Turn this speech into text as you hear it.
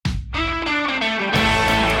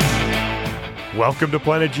Welcome to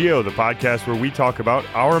Planet Geo, the podcast where we talk about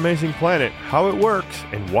our amazing planet, how it works,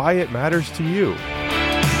 and why it matters to you.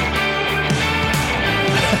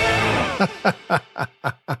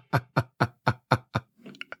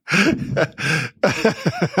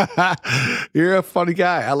 You're a funny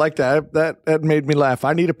guy. I like that. That made me laugh.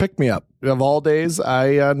 I need a pick-me-up. Of all days,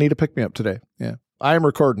 I need a pick-me-up today. Yeah. I am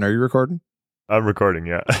recording. Are you recording? I'm recording,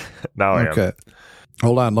 yeah. Now I am. Okay.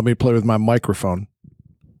 Hold on. Let me play with my microphone.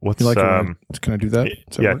 What's You like can I do that?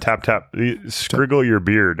 Yeah, tap. Scriggle your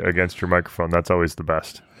beard against your microphone. That's always the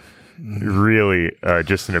best. Really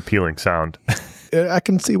just an appealing sound. I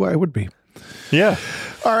can see why it would be. Yeah.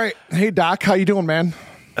 All right. Hey, Doc. How you doing, man?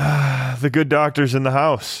 The good doctor's in the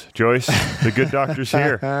house, Joyce. The good doctor's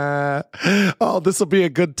here. This will be a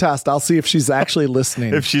good test. I'll see if she's actually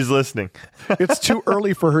listening. If she's listening. It's too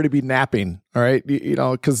early for her to be napping. All right. You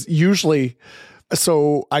know, because usually...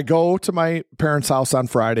 So I go to my parents' house on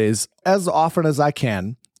Fridays as often as I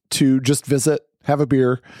can to just visit, have a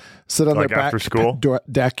beer, sit on their back after school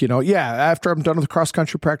deck. You know, yeah. After I'm done with cross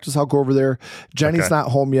country practice, I'll go over there. Jenny's not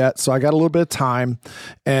home yet, so I got a little bit of time.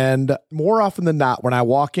 And more often than not, when I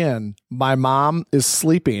walk in, my mom is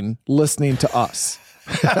sleeping, listening to us.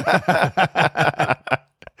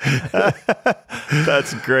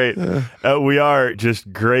 That's great. We are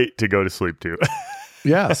just great to go to sleep to.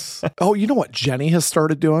 Yes. Oh, you know what Jenny has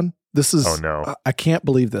started doing? This is, oh no, I can't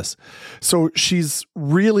believe this. So she's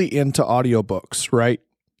really into audiobooks, right?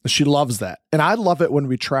 She loves that. And I love it when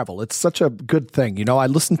we travel. It's such a good thing. You know, I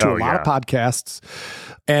listen to a lot of podcasts,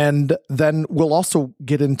 and then we'll also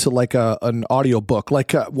get into like an audiobook.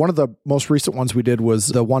 Like one of the most recent ones we did was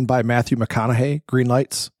the one by Matthew McConaughey, Green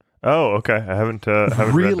Lights. Oh, okay. I haven't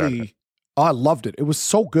really read that. Oh, I loved it. It was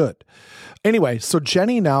so good. Anyway, so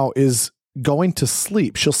Jenny now is going to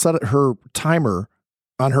sleep. She'll set her timer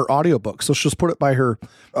on her audiobook. So she'll put it by her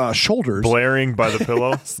shoulders. Blaring by the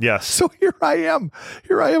pillow. Yes. So here I am.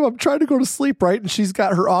 I'm trying to go to sleep, right? And she's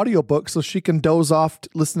got her audiobook so she can doze off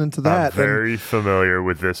listening to that. I'm very familiar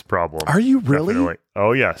with this problem. Are you really? Definitely.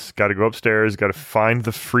 Oh, yes. Got to go upstairs. Got to find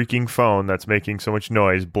the freaking phone that's making so much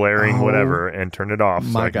noise, blaring whatever, and turn it off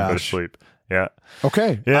so I can go to sleep. Yeah.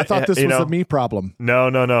 Okay. Yeah, I thought this was a me problem.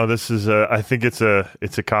 No. This is I think it's a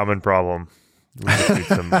common problem. We just need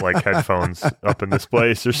some like headphones up in this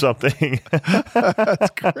place or something. That's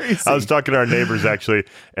crazy. I was talking to our neighbors actually,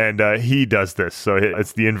 and he does this. So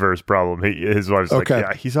it's the inverse problem. His wife's like,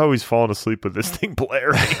 yeah, he's always falling asleep with this thing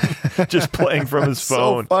blaring, just playing from his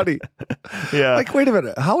phone. So funny. Yeah. Like, wait a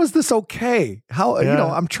minute. How is this okay? How,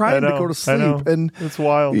 I'm trying to go to sleep and it's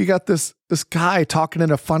wild. You got this guy talking in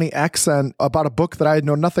a funny accent about a book that I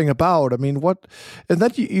know nothing about. I mean, what? And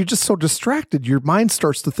then you're just so distracted. Your mind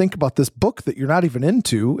starts to think about this book that you're not even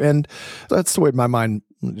into. And that's the way my mind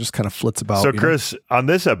just kind of flits about. So, Chris, on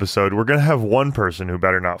this episode, we're going to have one person who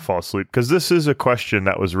better not fall asleep because this is a question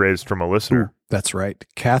that was raised from a listener. Ooh, that's right.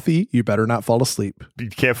 Kathy, you better not fall asleep. You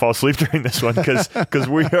can't fall asleep during this one because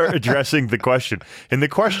we are addressing the question. And the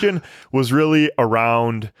question was really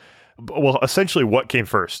around... Well, essentially, what came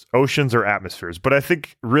first, oceans or atmospheres? But I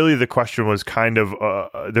think really the question was kind of,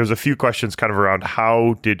 there's a few questions kind of around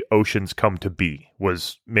how did oceans come to be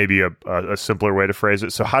was maybe a simpler way to phrase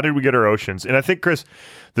it. So how did we get our oceans? And I think, Chris,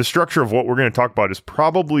 the structure of what we're going to talk about is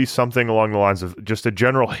probably something along the lines of just a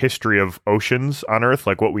general history of oceans on Earth,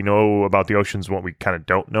 like what we know about the oceans, what we kind of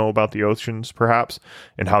don't know about the oceans, perhaps,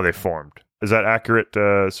 and how they formed. Is that accurate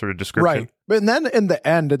sort of description? Right. And then in the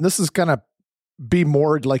end, and this is going to be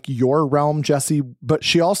more like your realm, Jesse, but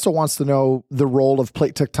she also wants to know the role of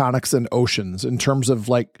plate tectonics and oceans in terms of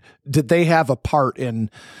like, did they have a part in,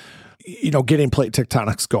 getting plate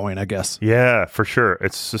tectonics going, I guess? Yeah, for sure.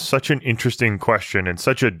 It's such an interesting question and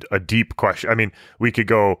such a deep question. I mean, we could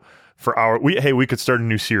go for we could start a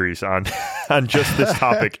new series on just this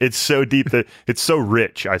topic. It's so deep that it's so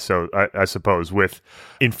rich, I suppose, with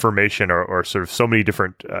information or sort of so many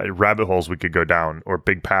different rabbit holes we could go down or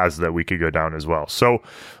big paths that we could go down as well. So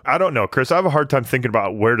I don't know, Chris, I have a hard time thinking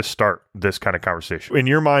about where to start this kind of conversation. In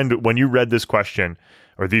your mind, when you read this question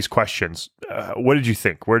or these questions, what did you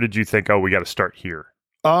think? Where did you think, oh, we got to start here?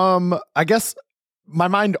 I guess my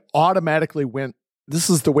mind automatically went, this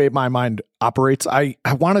is the way my mind operates. I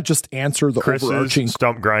want to just answer the Chris's overarching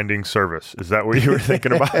stump grinding service. Is that what you were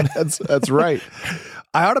thinking about? That's right.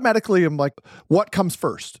 I automatically am like, what comes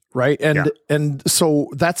first, right? And so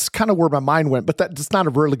that's kind of where my mind went. But that's not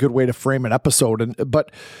a really good way to frame an episode.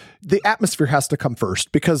 But the atmosphere has to come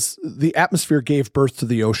first because the atmosphere gave birth to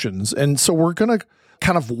the oceans, and so we're gonna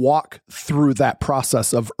kind of walk through that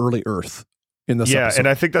process of early Earth. in this episode. And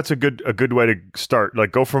I think that's a good way to start.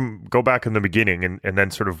 Like go back in the beginning and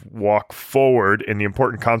then sort of walk forward. And the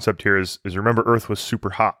important concept here is remember Earth was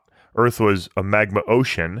super hot. Earth was a magma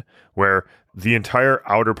ocean where the entire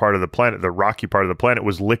outer part of the planet, the rocky part of the planet,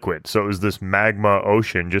 was liquid. So it was this magma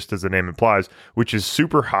ocean, just as the name implies, which is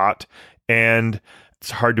super hot. And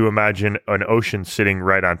it's hard to imagine an ocean sitting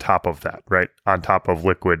right on top of that, right? On top of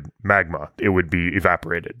liquid magma. It would be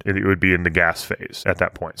evaporated. It would be in the gas phase at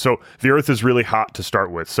that point. So the Earth is really hot to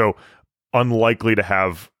start with. So unlikely to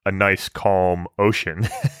have a nice, calm ocean,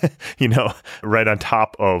 right on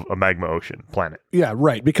top of a magma ocean planet. Yeah,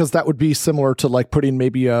 right. Because that would be similar to like putting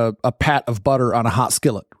maybe a pat of butter on a hot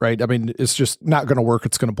skillet, right? I mean, it's just not going to work.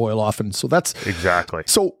 It's going to boil off. And so that's exactly.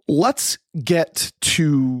 So let's get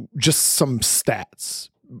to just some stats.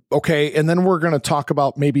 Okay. And then we're going to talk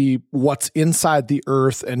about maybe what's inside the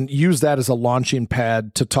Earth and use that as a launching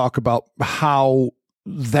pad to talk about how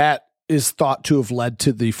that is thought to have led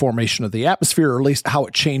to the formation of the atmosphere, or at least how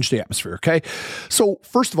it changed the atmosphere. Okay. So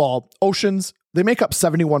first of all, oceans, they make up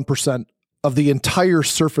 71% of the entire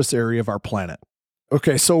surface area of our planet.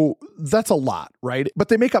 Okay. So that's a lot, right? But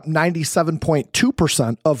they make up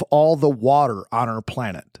 97.2% of all the water on our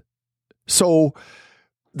planet. So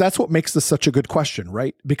that's what makes this such a good question,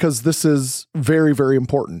 right? Because this is very, very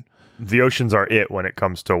important. The oceans are it when it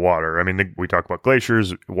comes to water. I mean, we talk about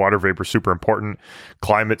glaciers, water vapor, super important,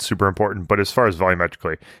 climate, super important. But as far as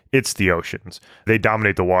volumetrically, it's the oceans. They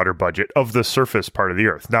dominate the water budget of the surface part of the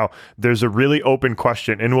Earth. Now, there's a really open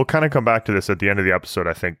question, and we'll kind of come back to this at the end of the episode,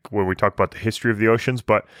 I think, when we talk about the history of the oceans.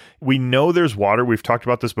 But we know there's water. We've talked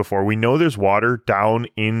about this before. We know there's water down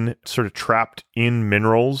in, sort of trapped in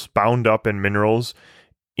minerals, bound up in minerals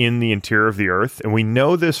in the interior of the Earth. And we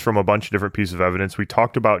know this from a bunch of different pieces of evidence. We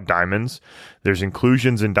talked about diamonds. There's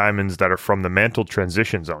inclusions in diamonds that are from the mantle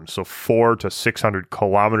transition zone, so 400 to 600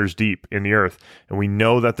 kilometers deep in the Earth. And we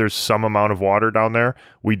know that there's some amount of water down there.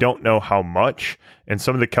 We don't know how much. And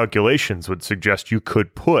some of the calculations would suggest you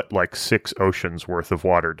could put like 6 oceans worth of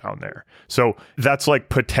water down there. So that's like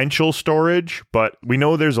potential storage, but we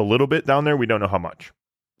know there's a little bit down there. We don't know how much.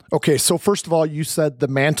 Okay, so first of all, you said the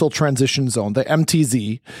mantle transition zone, the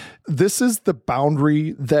MTZ. This is the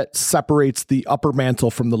boundary that separates the upper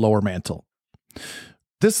mantle from the lower mantle.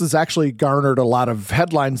 This has actually garnered a lot of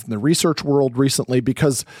headlines in the research world recently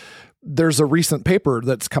because there's a recent paper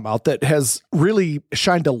that's come out that has really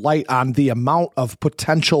shined a light on the amount of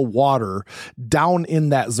potential water down in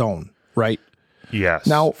that zone, right? Yes,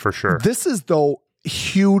 now, for sure. This is, though,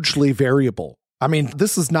 hugely variable. I mean,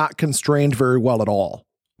 this is not constrained very well at all.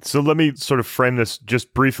 So let me sort of frame this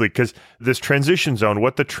just briefly, because this transition zone,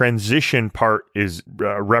 what the transition part is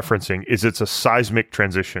referencing is it's a seismic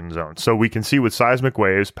transition zone. So we can see with seismic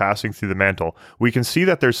waves passing through the mantle, we can see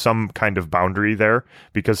that there's some kind of boundary there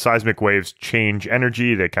because seismic waves change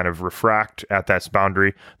energy. They kind of refract at that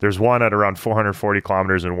boundary. There's one at around 440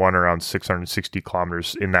 kilometers and one around 660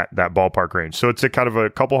 kilometers in that ballpark range. So it's a kind of a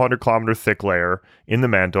couple 100-kilometer thick layer in the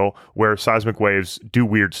mantle where seismic waves do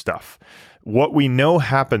weird stuff. What we know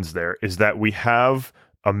happens there is that we have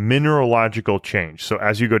a mineralogical change. So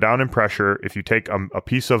as you go down in pressure, if you take a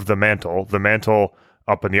piece of the mantle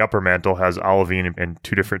up in the upper mantle has olivine and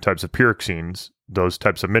 2 different types of pyroxenes, those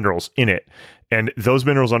types of minerals in it. And those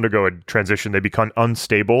minerals undergo a transition. They become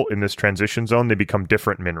unstable in this transition zone. They become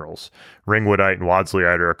different minerals. Ringwoodite and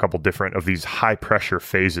wadsleyite are a couple different of these high pressure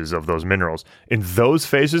phases of those minerals. And those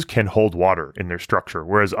phases can hold water in their structure,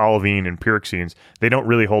 whereas olivine and pyroxenes, they don't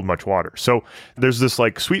really hold much water. So there's this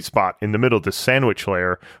like sweet spot in the middle, this sandwich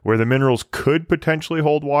layer, where the minerals could potentially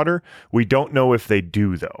hold water. We don't know if they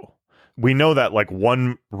do, though. We know that like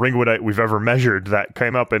one ringwoodite we've ever measured that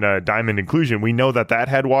came up in a diamond inclusion, we know that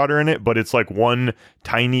had water in it, but it's like one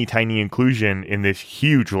tiny, tiny inclusion in this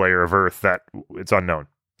huge layer of Earth that it's unknown.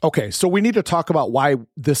 Okay, so we need to talk about why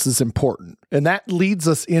this is important. And that leads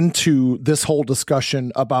us into this whole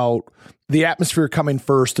discussion about the atmosphere coming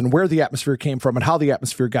first and where the atmosphere came from and how the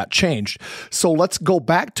atmosphere got changed. So let's go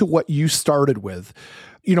back to what you started with.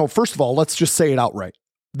 First of all, let's just say it outright.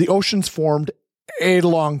 The oceans formed a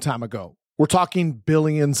long time ago. We're talking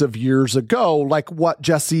billions of years ago, like what,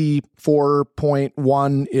 Jesse,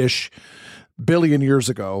 4.1-ish billion years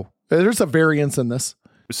ago. There's a variance in this.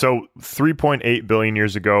 So 3.8 billion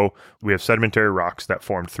years ago, we have sedimentary rocks that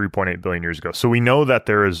formed 3.8 billion years ago. So we know that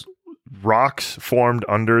there is rocks formed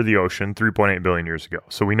under the ocean 3.8 billion years ago.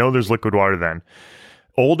 So we know there's liquid water then.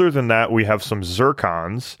 Older than that, we have some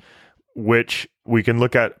zircons, which we can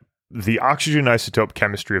look at the oxygen isotope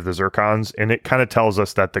chemistry of the zircons, and it kind of tells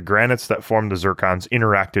us that the granites that formed the zircons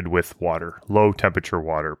interacted with water, low temperature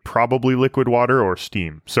water, probably liquid water or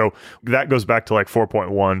steam. So that goes back to like 4.1,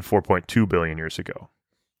 4.2 billion years ago.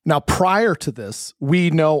 Now, prior to this, we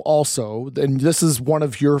know also, and this is one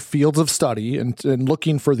of your fields of study, and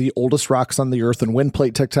looking for the oldest rocks on the Earth and when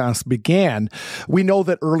plate tectonics began, we know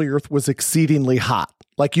that early Earth was exceedingly hot.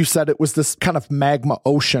 Like you said, it was this kind of magma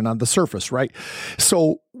ocean on the surface, right?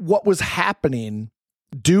 So what was happening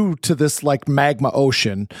due to this like magma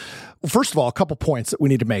ocean? First of all, a couple points that we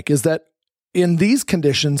need to make is that in these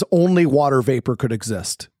conditions, only water vapor could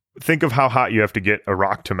exist. Think of how hot you have to get a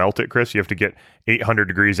rock to melt it, Chris. You have to get 800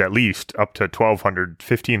 degrees at least, up to 1,200,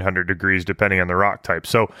 1,500 degrees, depending on the rock type.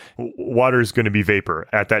 So water is going to be vapor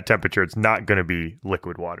at that temperature. It's not going to be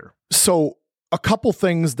liquid water. So a couple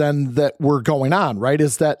things then that were going on, right,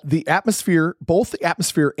 is that the atmosphere, both the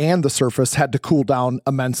atmosphere and the surface had to cool down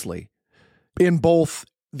immensely. In both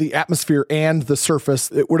the atmosphere and the surface,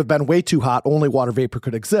 it would have been way too hot. Only water vapor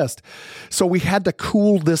could exist. So we had to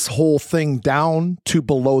cool this whole thing down to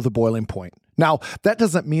below the boiling point. Now, that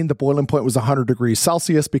doesn't mean the boiling point was 100 degrees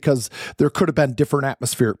Celsius, because there could have been different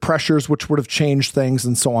atmospheric pressures, which would have changed things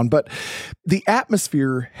and so on. But the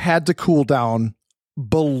atmosphere had to cool down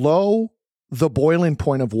below the boiling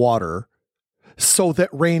point of water so that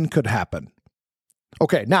rain could happen.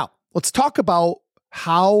 Okay, now let's talk about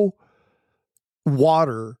how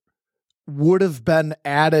water would have been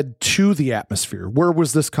added to the atmosphere. Where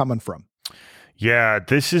was this coming from? Yeah,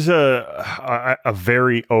 this is a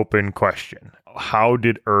very open question. How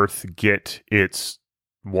did Earth get its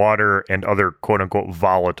water and other quote unquote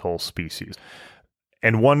volatile species?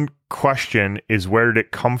 And one question is, where did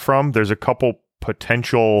it come from? There's a couple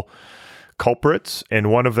potential culprits,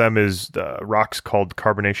 and one of them is the rocks called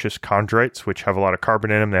carbonaceous chondrites, which have a lot of carbon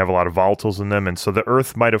in them. They have a lot of volatiles in them. And so the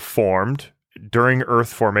Earth might have formed during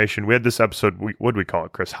Earth formation. We had this episode, what did we call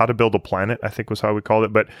it, Chris? How to Build a Planet, I think was how we called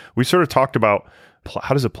it. But we sort of talked about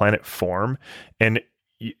how does a planet form? And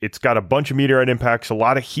it's got a bunch of meteorite impacts, a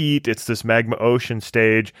lot of heat. It's this magma ocean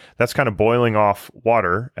stage that's kind of boiling off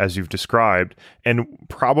water, as you've described, and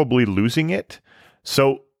probably losing it.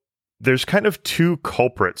 So there's kind of two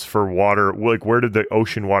culprits for water. Like, where did the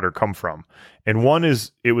ocean water come from? And one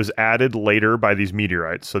is it was added later by these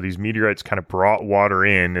meteorites. So these meteorites kind of brought water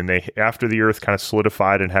in, and they, after the Earth kind of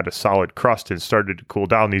solidified and had a solid crust and started to cool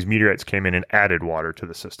down, these meteorites came in and added water to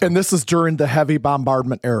the system. And this is during the heavy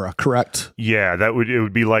bombardment era, correct? Yeah, it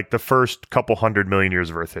would be like the first couple 100 million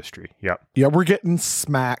years of Earth history. Yep. Yeah, we're getting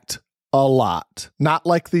smacked a lot. Not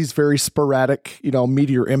like these very sporadic,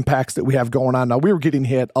 meteor impacts that we have going on now. We were getting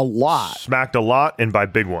hit a lot. Smacked a lot, and by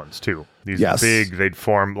big ones too. These big, they'd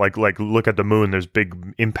form, like look at the moon, there's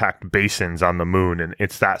big impact basins on the moon, and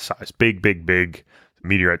it's that size. Big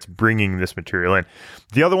meteorites bringing this material in.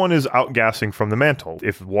 The other one is outgassing from the mantle.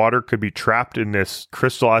 If water could be trapped in this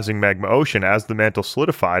crystallizing magma ocean as the mantle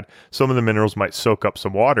solidified, some of the minerals might soak up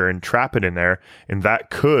some water and trap it in there, and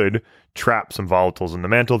that could trap some volatiles in the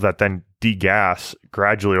mantle that then degas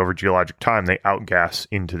gradually over geologic time. They outgas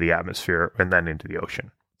into the atmosphere and then into the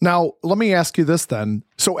ocean. Now, let me ask you this then.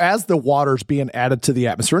 So as the water's being added to the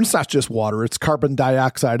atmosphere, and it's not just water, it's carbon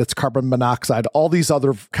dioxide, it's carbon monoxide, all these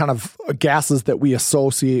other kind of gases that we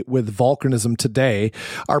associate with volcanism today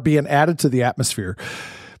are being added to the atmosphere.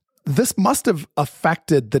 This must have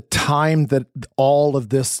affected the time that all of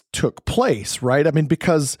this took place, right? I mean,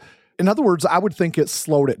 because in other words, I would think it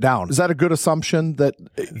slowed it down. Is that a good assumption that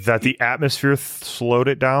the atmosphere slowed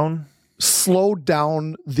it down? Slowed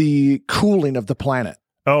down the cooling of the planet.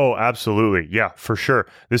 Oh, absolutely. Yeah, for sure.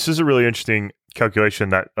 This is a really interesting calculation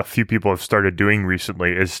that a few people have started doing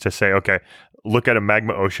recently, is to say, okay, look at a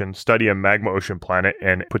magma ocean, study a magma ocean planet,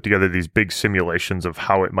 and put together these big simulations of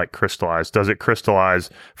how it might crystallize. Does it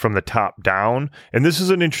crystallize from the top down? And this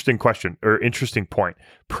is an interesting question, or interesting point.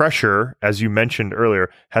 Pressure, as you mentioned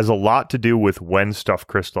earlier, has a lot to do with when stuff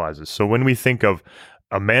crystallizes. So when we think of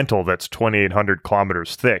a mantle that's 2,800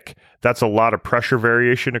 kilometers thick, that's a lot of pressure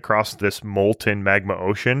variation across this molten magma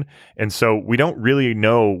ocean. And so we don't really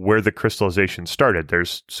know where the crystallization started.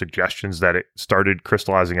 There's suggestions that it started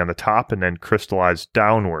crystallizing on the top and then crystallized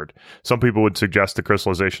downward. Some people would suggest the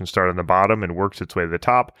crystallization started on the bottom and worked its way to the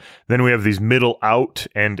top. Then we have these middle out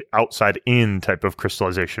and outside in type of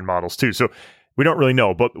crystallization models too. So we don't really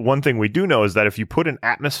know. But one thing we do know is that if you put an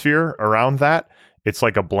atmosphere around that, it's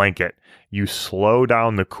like a blanket. You slow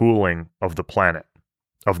down the cooling of the planet,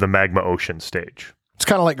 of the magma ocean stage. It's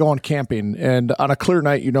kind of like going camping, and on a clear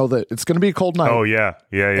night, you know that it's going to be a cold night. Oh, yeah.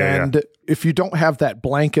 And if you don't have that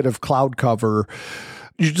blanket of cloud cover,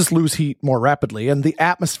 you just lose heat more rapidly. And the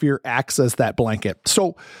atmosphere acts as that blanket.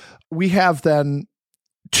 So we have then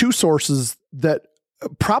two sources that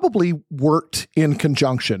probably worked in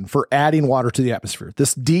conjunction for adding water to the atmosphere.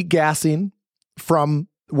 This degassing from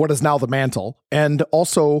what is now the mantle, and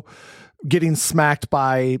also getting smacked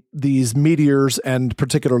by these meteors and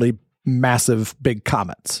particularly massive big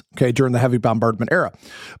comets, okay, during the heavy bombardment era.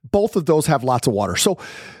 Both of those have lots of water. So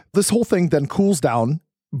this whole thing then cools down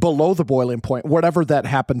below the boiling point, whatever that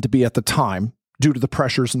happened to be at the time, due to the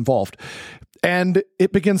pressures involved. And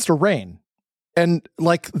it begins to rain. And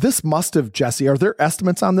like this must have, Jesse, are there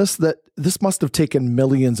estimates on this that this must have taken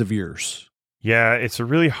millions of years? Yeah, it's a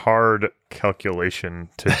really hard calculation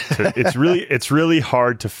it's really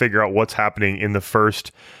hard to figure out what's happening in the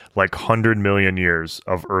first like 100 million years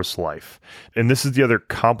of Earth's life. And this is the other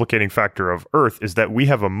complicating factor of Earth, is that we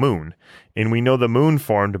have a moon, and we know the moon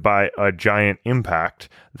formed by a giant impact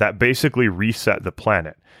that basically reset the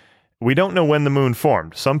planet. We don't know when the moon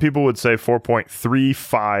formed. Some people would say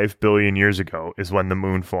 4.35 billion years ago is when the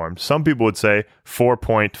moon formed. Some people would say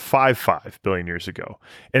 4.55 billion years ago.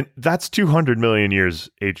 And that's 200 million years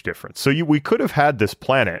age difference. So we could have had this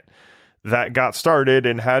planet that got started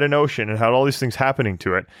and had an ocean and had all these things happening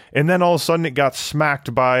to it. And then all of a sudden it got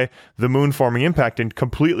smacked by the moon forming impact and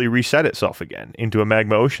completely reset itself again into a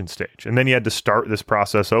magma ocean stage. And then you had to start this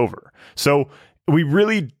process over. So we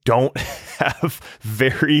really don't have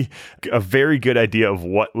a very good idea of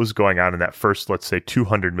what was going on in that first, let's say,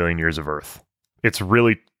 200 million years of Earth. It's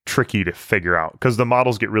really tricky to figure out because the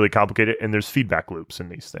models get really complicated and there's feedback loops in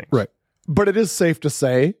these things. Right. But it is safe to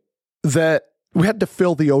say that we had to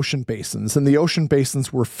fill the ocean basins, and the ocean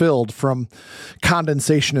basins were filled from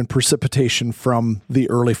condensation and precipitation from the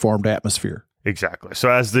early formed atmosphere. Exactly.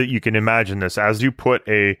 So you can imagine this, as you put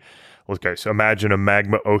so imagine a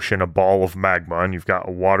magma ocean, a ball of magma, and you've got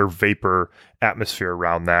a water vapor atmosphere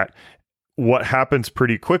around that. What happens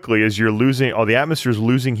pretty quickly is the atmosphere is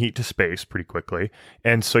losing heat to space pretty quickly.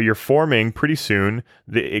 And so you're forming pretty soon,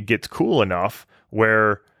 it gets cool enough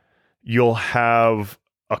where you'll have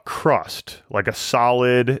a crust, like a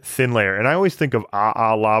solid thin layer. And I always think of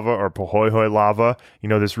lava or Pohoihoi lava,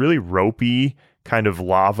 this really ropey kind of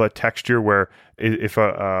lava texture where if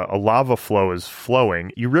a lava flow is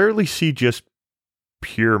flowing, you rarely see just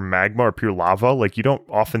pure magma or pure lava. Like you don't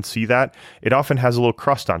often see that. It often has a little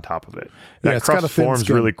crust on top of it. That crust forms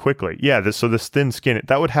really quickly. Yeah, so this thin skin,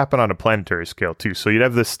 that would happen on a planetary scale too. So you'd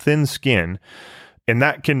have this thin skin, and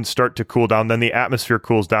that can start to cool down. Then the atmosphere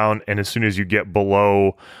cools down, and as soon as you get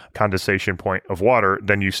below condensation point of water,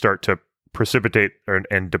 then you start to precipitate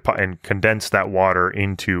and condense that water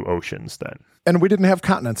into oceans then. And we didn't have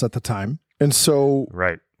continents at the time. And so...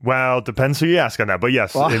 Right. Well, it depends who you ask on that. But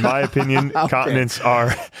yes, in my opinion, okay. Continents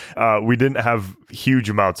are... we didn't have huge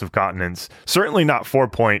amounts of continents. Certainly not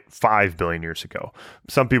 4.5 billion years ago.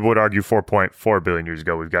 Some people would argue 4.4 billion years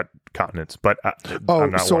ago we've got continents. But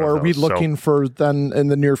I'm not so one of are those, we looking for then in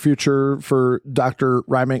the near future for Dr.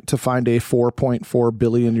 Reimink to find a 4.4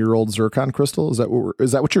 billion year old zircon crystal? Is that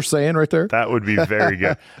what you're saying right there? That would be very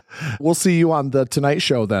good. We'll see you on the Tonight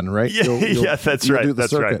Show then, right? Yeah, that's right.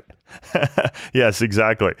 That's right. Yes,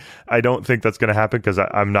 exactly. I don't think that's going to happen because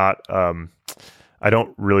I'm not. I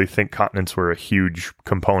don't really think continents were a huge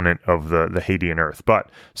component of the Hadean Earth, but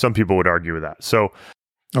some people would argue with that. So,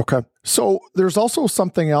 okay. So there's also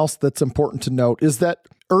something else that's important to note is that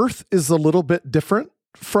Earth is a little bit different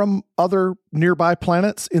from other nearby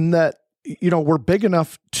planets in that we're big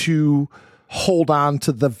enough to hold on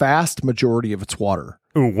to the vast majority of its water.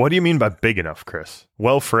 Ooh, what do you mean by big enough, Chris?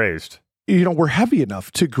 Well phrased. We're heavy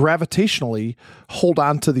enough to gravitationally hold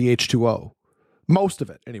on to the H2O. Most of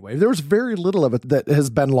it, anyway. There's very little of it that has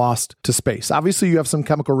been lost to space. Obviously, you have some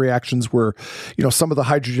chemical reactions where, some of the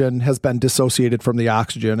hydrogen has been dissociated from the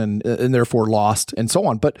oxygen and therefore lost and so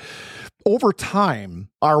on. But over time,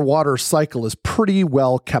 our water cycle is pretty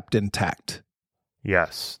well kept intact.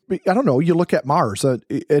 Yes. I don't know. You look at Mars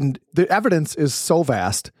and the evidence is so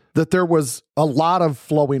vast that there was a lot of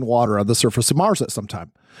flowing water on the surface of Mars at some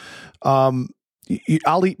time.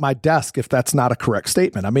 I'll eat my desk if that's not a correct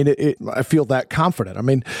statement. I mean, I feel that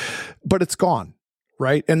confident. But it's gone,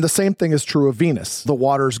 right? And the same thing is true of Venus. The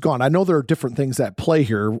water's gone. I know there are different things at play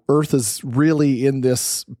here. Earth is really in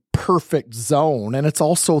this perfect zone, and it's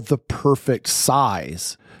also the perfect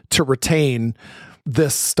size to retain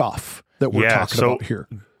this stuff that we're talking about here.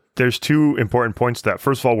 There's two important points to that.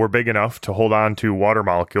 First of all, we're big enough to hold on to water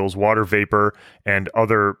molecules. Water vapor and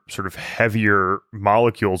other sort of heavier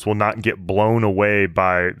molecules will not get blown away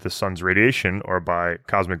by the sun's radiation or by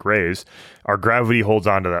cosmic rays. Our gravity holds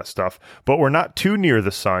on to that stuff. But we're not too near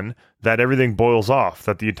the sun that everything boils off,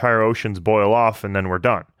 that the entire oceans boil off, and then we're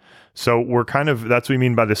done. So we're kind of, that's what we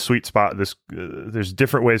mean by this sweet spot. There's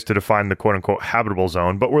different ways to define the quote unquote habitable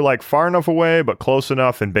zone, but we're like far enough away, but close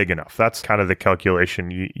enough and big enough. That's kind of the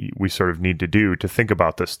calculation we sort of need to do to think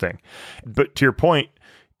about this thing. But to your point,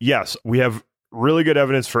 yes, we have really good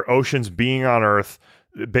evidence for oceans being on Earth.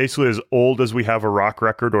 Basically, as old as we have a rock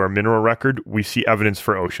record or a mineral record, we see evidence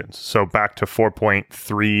for oceans. So back to 4.3,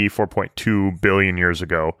 4.2 billion years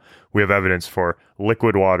ago, we have evidence for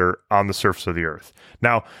liquid water on the surface of the Earth.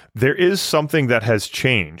 Now, there is something that has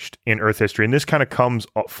changed in Earth history, and this kind of comes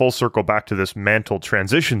full circle back to this mantle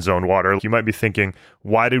transition zone water. You might be thinking,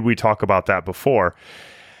 why did we talk about that before?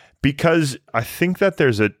 Because I think that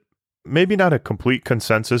there's maybe not a complete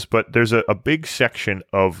consensus, but there's a big section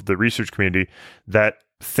of the research community that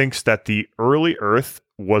thinks that the early Earth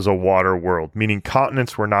was a water world, meaning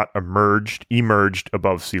continents were not emerged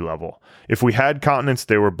above sea level. If we had continents,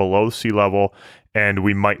 they were below sea level, and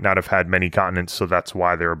we might not have had many continents, so that's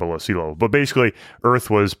why they were below sea level. But basically,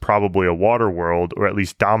 Earth was probably a water world, or at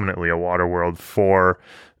least dominantly a water world for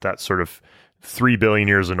that sort of 3 billion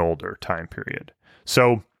years and older time period.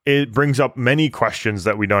 So it brings up many questions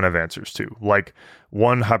that we don't have answers to. Like,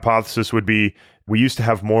 one hypothesis would be we used to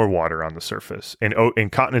have more water on the surface, and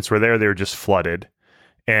continents were there, they were just flooded.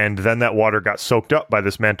 And then that water got soaked up by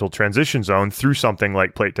this mantle transition zone through something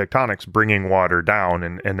like plate tectonics, bringing water down,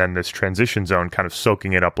 and then this transition zone kind of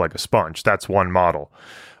soaking it up like a sponge. That's one model.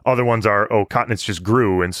 Other ones are, continents just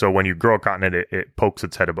grew, and so when you grow a continent, it pokes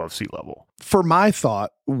its head above sea level. For my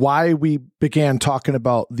thought, why we began talking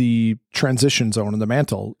about the transition zone and the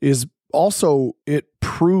mantle is also it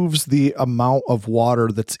proves the amount of water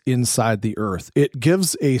that's inside the Earth. It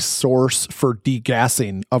gives a source for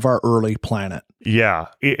degassing of our early planet. Yeah,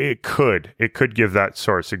 it could give that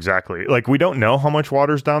source, exactly. Like, we don't know how much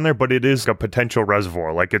water's down there, but it is a potential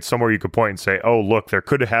reservoir. Like, it's somewhere you could point and say, oh, look, there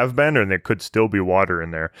could have been, and there could still be water in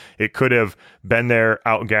there. It could have been there,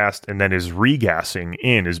 outgassed, and then is regassing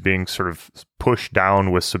in, is being sort of pushed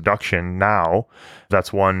down with subduction now.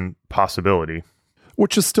 That's one possibility.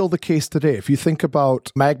 Which is still the case today. If you think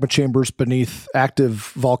about magma chambers beneath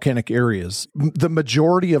active volcanic areas, the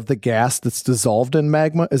majority of the gas that's dissolved in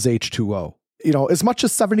magma is H2O. As much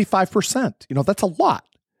as 75%. That's a lot.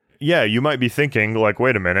 Yeah, you might be thinking, like,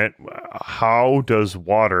 wait a minute, how does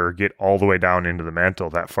water get all the way down into the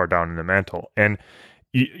mantle, that far down in the mantle? And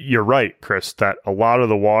you're right, Chris, that a lot of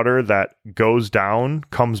the water that goes down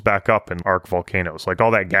comes back up in arc volcanoes. Like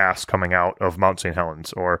all that gas coming out of Mount St.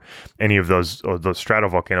 Helens or any of those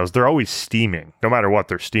stratovolcanoes, they're always steaming. No matter what,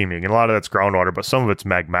 they're steaming. And a lot of that's groundwater, but some of it's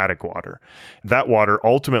magmatic water. That water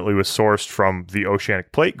ultimately was sourced from the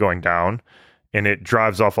oceanic plate going down, and it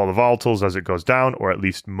drives off all the volatiles as it goes down, or at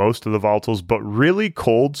least most of the volatiles. But really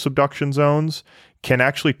cold subduction zones can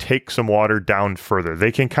actually take some water down further.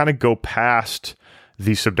 They can kind of go past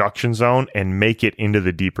the subduction zone and make it into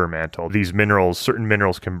the deeper mantle. These minerals, certain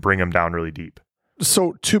minerals can bring them down really deep.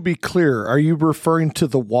 So to be clear, are you referring to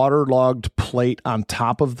the waterlogged plate on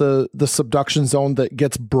top of the subduction zone that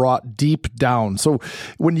gets brought deep down? So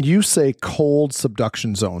when you say cold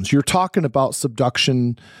subduction zones, you're talking about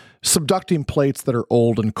subducting plates that are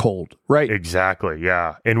old and cold, right? Exactly,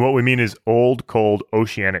 yeah. And what we mean is old, cold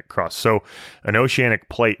oceanic crust. So an oceanic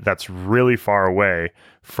plate that's really far away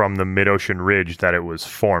from the mid-ocean ridge that it was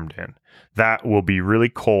formed in. That will be really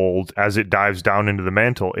cold. As it dives down into the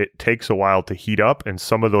mantle, it takes a while to heat up, and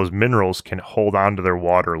some of those minerals can hold on to their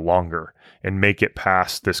water longer and make it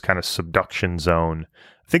past this kind of subduction zone.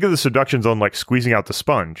 Think of the subduction zone like squeezing out the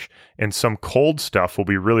sponge, and some cold stuff will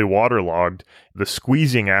be really waterlogged. The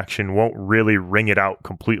squeezing action won't really wring it out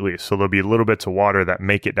completely, so there'll be little bits of water that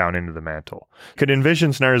make it down into the mantle. Could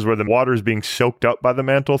envision scenarios where the water is being soaked up by the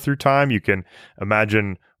mantle through time. You can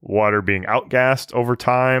imagine water being outgassed over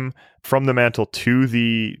time from the mantle to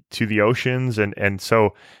the oceans, and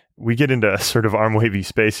so we get into a sort of arm-wavy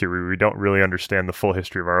space here where we don't really understand the full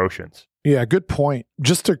history of our oceans. Yeah, good point.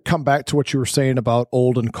 Just to come back to what you were saying about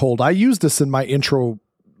old and cold, I use this in my intro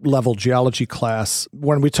level geology class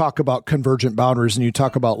when we talk about convergent boundaries, and you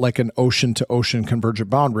talk about like an ocean to ocean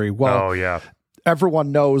convergent boundary. Well,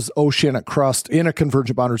 everyone knows oceanic crust in a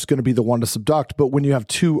convergent boundary is going to be the one to subduct, but when you have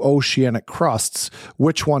two oceanic crusts,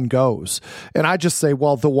 which one goes? And I just say,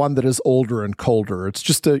 well, the one that is older and colder. It's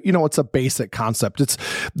just it's a basic concept. It's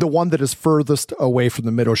the one that is furthest away from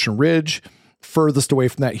the mid-ocean ridge, furthest away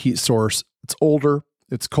from that heat source. It's older,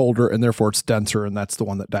 it's colder, and therefore it's denser, and that's the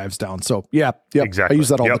one that dives down. So exactly. I use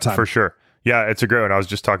that all the time. For sure. Yeah, it's a great one. I was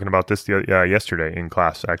just talking about this yesterday in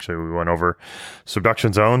class. Actually, we went over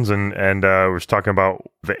subduction zones and we were talking about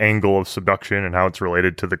the angle of subduction and how it's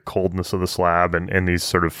related to the coldness of the slab and these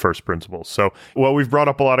sort of first principles. So, well, we've brought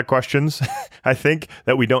up a lot of questions, I think,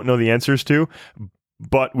 that we don't know the answers to.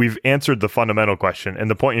 But we've answered the fundamental question. And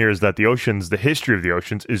the point here is that the oceans, the history of the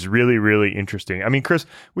oceans is really, really interesting. I mean, Chris,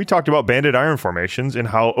 we talked about banded iron formations and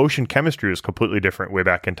how ocean chemistry was completely different way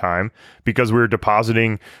back in time because we were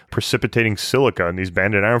depositing precipitating silica in these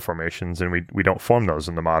banded iron formations, and we don't form those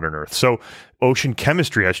in the modern Earth. So ocean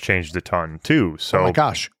chemistry has changed a ton too. So, oh my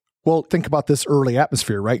gosh. Well, think about this early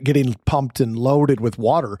atmosphere, right? Getting pumped and loaded with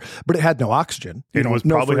water, but it had no oxygen. It was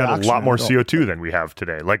probably had a lot more CO2 than we have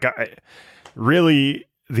today. Like, really,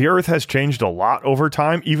 the Earth has changed a lot over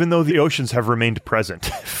time, even though the oceans have remained present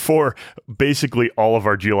for basically all of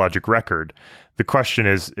our geologic record. The question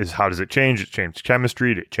is how does it change? It changed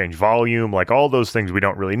chemistry, did it change volume? Like all those things we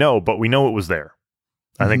don't really know, but we know it was there.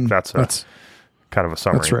 I think that's kind of a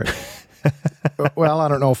summary. That's right. Well, I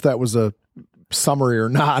don't know if that was a summary or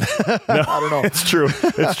not. No, I don't know. It's true.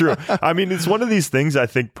 It's true. I mean, it's one of these things I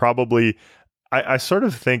think probably, I sort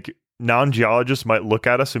of think non-geologists might look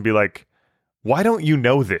at us and be like, why don't you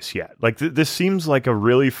know this yet? Like this seems like a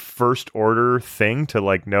really first order thing to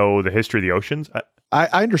like know the history of the oceans.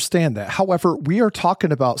 I understand that. However, we are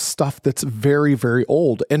talking about stuff that's very, very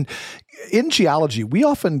old. And in geology, we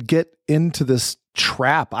often get into this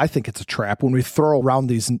trap. I think it's a trap when we throw around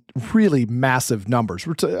these really massive numbers.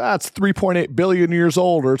 It's 3.8 billion years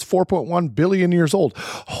old, or it's 4.1 billion years old.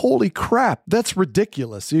 Holy crap, that's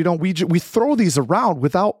ridiculous. You know, we throw these around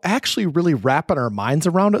without actually really wrapping our minds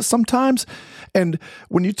around it sometimes. And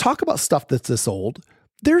when you talk about stuff that's this old,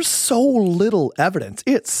 there's so little evidence.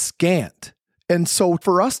 It's scant. And so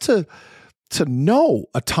for us to know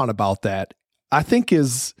a ton about that, I think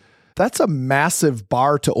that's a massive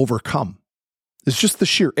bar to overcome. It's just the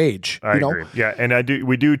sheer age. I agree. Yeah, and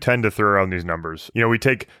we do tend to throw around these numbers. You know, we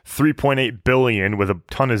take 3.8 billion with a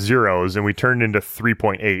ton of zeros and we turn it into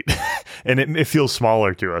 3.8 and it feels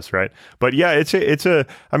smaller to us, right? But yeah, it's a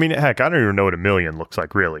I mean, heck, I don't even know what a million looks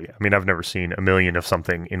like, really. I mean, I've never seen a million of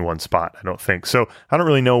something in one spot, I don't think. So I don't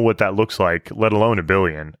really know what that looks like, let alone a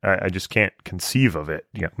billion. I just can't conceive of it,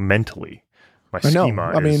 mentally. My schema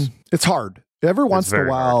I mean, it's hard. Every once in a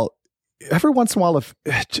while,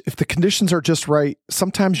 if the conditions are just right,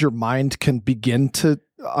 sometimes your mind can begin to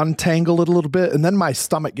untangle it a little bit, and then my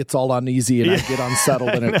stomach gets all uneasy and I get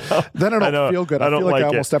unsettled, and then I don't feel good. I feel like I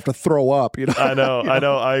almost have to throw up. I know.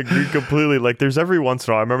 I agree completely. Like there's every once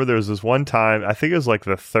in a while. I remember there was this one time. I think it was like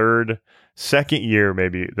the second year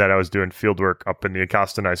maybe that I was doing field work up in the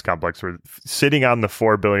Acosta Gneiss complex. We're sitting on the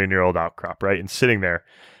 4 billion year old outcrop, right, and sitting there.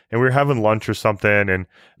 And we were having lunch or something, and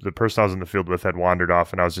the person I was in the field with had wandered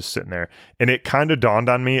off, and I was just sitting there. And it kind of dawned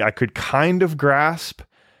on me, I could kind of grasp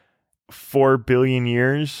 4 billion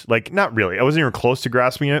years. Like, not really. I wasn't even close to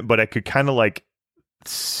grasping it, but I could kind of like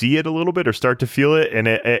see it a little bit or start to feel it. And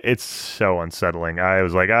it's so unsettling. I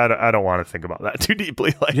was like, I don't want to think about that too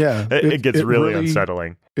deeply. Like, yeah, it gets really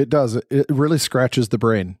unsettling. It does. It really scratches the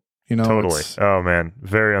brain. Totally. Oh, man.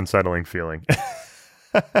 Very unsettling feeling.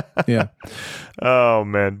 Yeah. Oh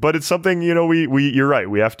man. But it's something, you're right.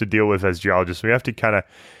 We have to deal with as geologists. We have to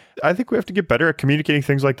I think we have to get better at communicating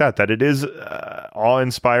things like that it is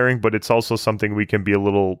awe-inspiring, but it's also something we can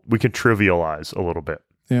trivialize a little bit.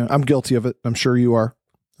 Yeah. I'm guilty of it. I'm sure you are.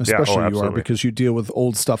 Especially you are, because you deal with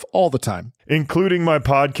old stuff all the time. Including my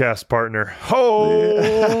podcast partner.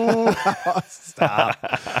 Oh! Stop.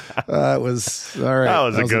 That was all right. That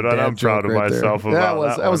was a good one. I'm proud of myself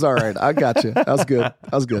about that was all right. I got you. That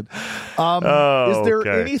was good. Is there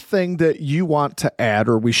anything that you want to add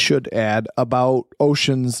or we should add about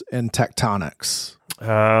oceans and tectonics?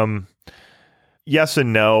 Yes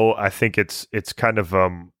and no. I think it's kind of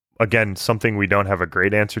again, something we don't have a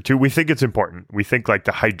great answer to. We think it's important. We think like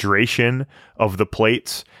the hydration of the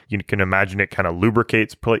plates, you can imagine it kind of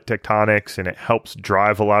lubricates plate tectonics and it helps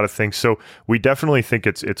drive a lot of things. So we definitely think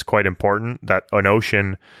it's quite important that an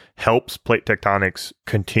ocean helps plate tectonics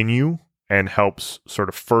continue and helps sort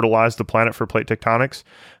of fertilize the planet for plate tectonics.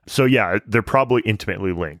 So yeah, they're probably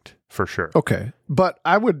intimately linked for sure. Okay. But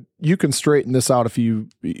you can straighten this out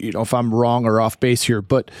if I'm wrong or off base here,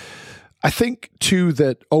 but I think, too,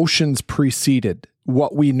 that oceans preceded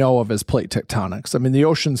what we know of as plate tectonics. I mean, the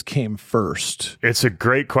oceans came first. It's a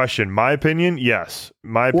great question. My opinion, yes.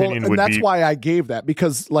 My opinion would be... And that's why I gave that,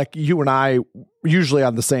 because like you and I usually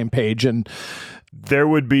on the same page. And there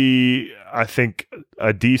would be, I think,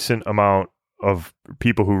 a decent amount of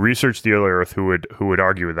people who research the early Earth who would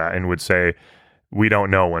argue with that and would say We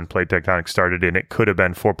don't know when plate tectonics started, and it could have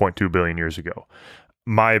been 4.2 billion years ago.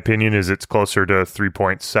 My opinion is it's closer to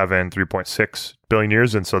 3.7, 3.6 billion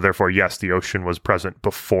years. And so therefore, yes, the ocean was present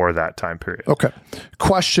before that time period. Okay.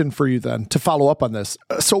 Question for you then to follow up on this.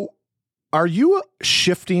 So are you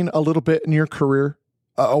shifting a little bit in your career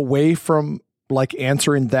away from like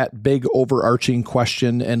answering that big overarching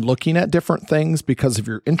question and looking at different things because of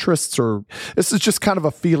your interests, or this is just kind of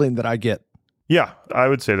a feeling that I get? Yeah, I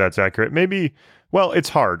would say that's accurate. Maybe, well, it's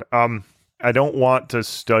hard. I don't want to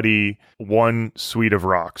study one suite of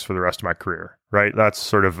rocks for the rest of my career, right? That's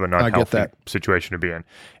sort of an unhealthy situation to be in.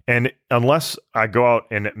 And unless I go out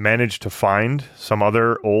and manage to find some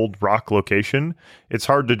other old rock location, it's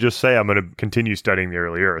hard to just say I'm going to continue studying the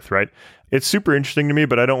early Earth, right? It's super interesting to me,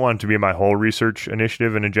 but I don't want it to be my whole research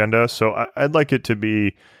initiative and agenda. So I'd like it to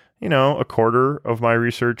be, a quarter of my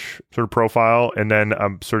research sort of profile, and then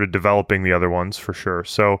I'm sort of developing the other ones for sure.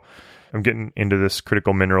 So I'm getting into this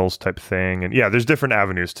critical minerals type thing. And yeah, there's different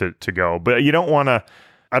avenues to go, but I don't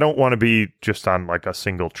want to be just on like a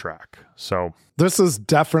single track. So this is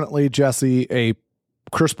definitely, Jesse, a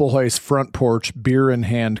Chris Bolhuis front porch, beer in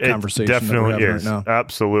hand conversation. Definitely is. Right now.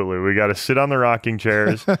 Absolutely. We got to sit on the rocking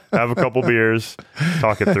chairs, have a couple beers,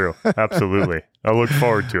 talk it through. Absolutely. I look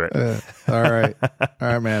forward to it. All right. All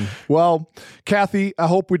right, man. Well, Kathy, I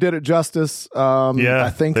hope we did it justice.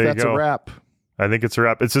 I think that's a wrap. I think it's a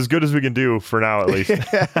wrap. It's as good as we can do for now, at least.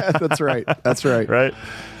 Yeah, that's right. That's right. Right.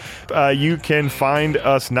 You can find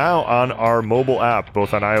us now on our mobile app,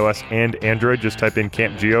 both on iOS and Android. Just type in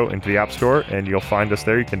Camp Geo into the App Store, and you'll find us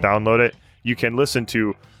there. You can download it. You can listen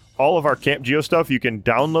to all of our Camp Geo stuff. You can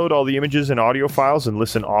download all the images and audio files and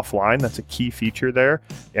listen offline. That's a key feature there.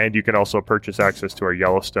 And you can also purchase access to our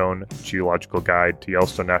Yellowstone Geological Guide to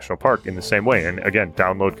Yellowstone National Park in the same way. And again,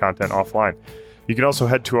 download content offline. You can also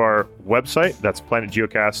head to our website. That's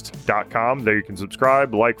planetgeocast.com. There you can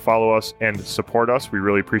subscribe, follow us, and support us. We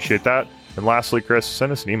really appreciate that. And lastly, Chris,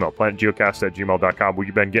 send us an email, planetgeocast@gmail.com.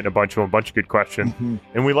 We've been getting a bunch of good questions,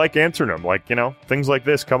 and we like answering them. Things like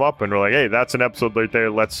this come up, and we're like, hey, that's an episode right there.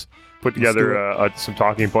 Let's put together some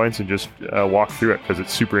talking points and just walk through it, because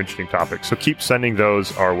it's super interesting topic. So keep sending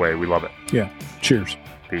those our way. We love it. Yeah. Cheers.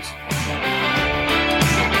 Peace.